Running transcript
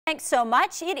Thanks so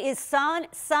much. It is Sun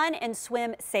and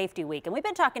Swim Safety Week, and we've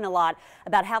been talking a lot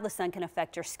about how the sun can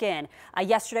affect your skin.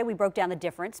 Yesterday, we broke down the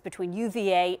difference between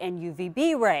UVA and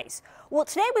UVB rays. Well,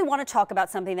 today we want to talk about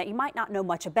something that you might not know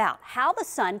much about, how the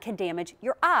sun can damage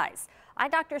your eyes. Eye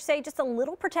doctors say just a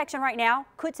little protection right now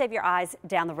could save your eyes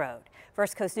down the road.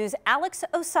 First Coast News' Alex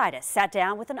Ositis sat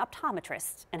down with an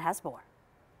optometrist and has more.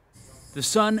 The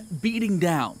sun beating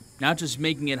down, not just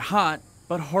making it hot,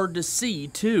 but hard to see,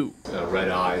 too. Red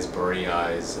eyes, blurry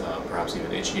eyes, perhaps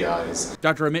even itchy eyes.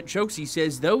 Dr. Amit Chokshi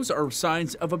says those are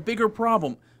signs of a bigger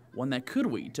problem, one that could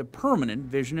lead to permanent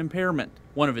vision impairment.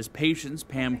 One of his patients,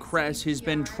 Pam Kress, has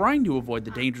been trying to avoid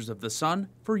the dangers of the sun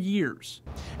for years.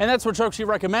 And that's what Chokshi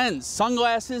recommends: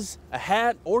 sunglasses, a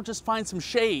hat, or just find some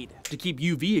shade to keep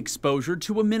UV exposure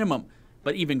to a minimum.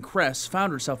 But even Kress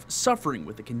found herself suffering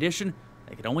with a condition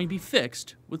that could only be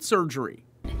fixed with surgery.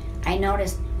 I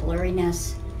noticed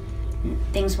blurriness.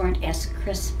 Things weren't as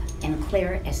crisp and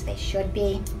clear as they should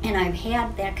be, and I've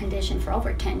had that condition for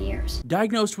over 10 years.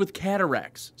 Diagnosed with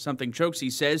cataracts, something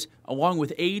Chokshi says, along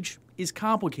with age, is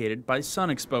complicated by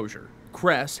sun exposure.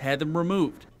 Kress had them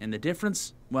removed, and the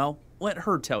difference, well, let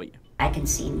her tell you. I can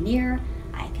see near,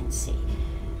 I can see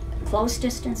close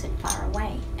distance and far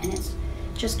away, and it's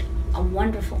just a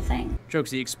wonderful thing.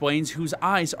 Chokshi explains whose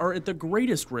eyes are at the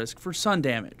greatest risk for sun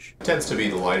damage. It tends to be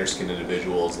the lighter skinned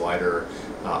individuals, lighter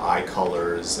eye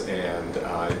colors, and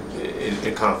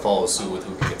it kind of follows suit with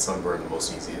who can get sunburned the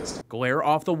most easiest. Glare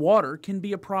off the water can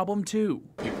be a problem too.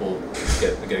 People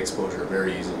get exposure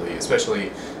very easily,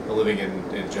 especially living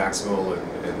in Jacksonville,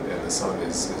 and the sun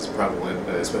is prevalent,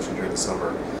 especially during the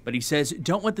summer. But he says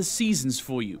don't let the seasons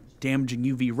fool you. Damaging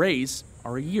UV rays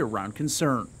are a year-round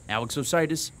concern. Alex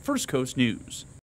Ositis, First Coast News.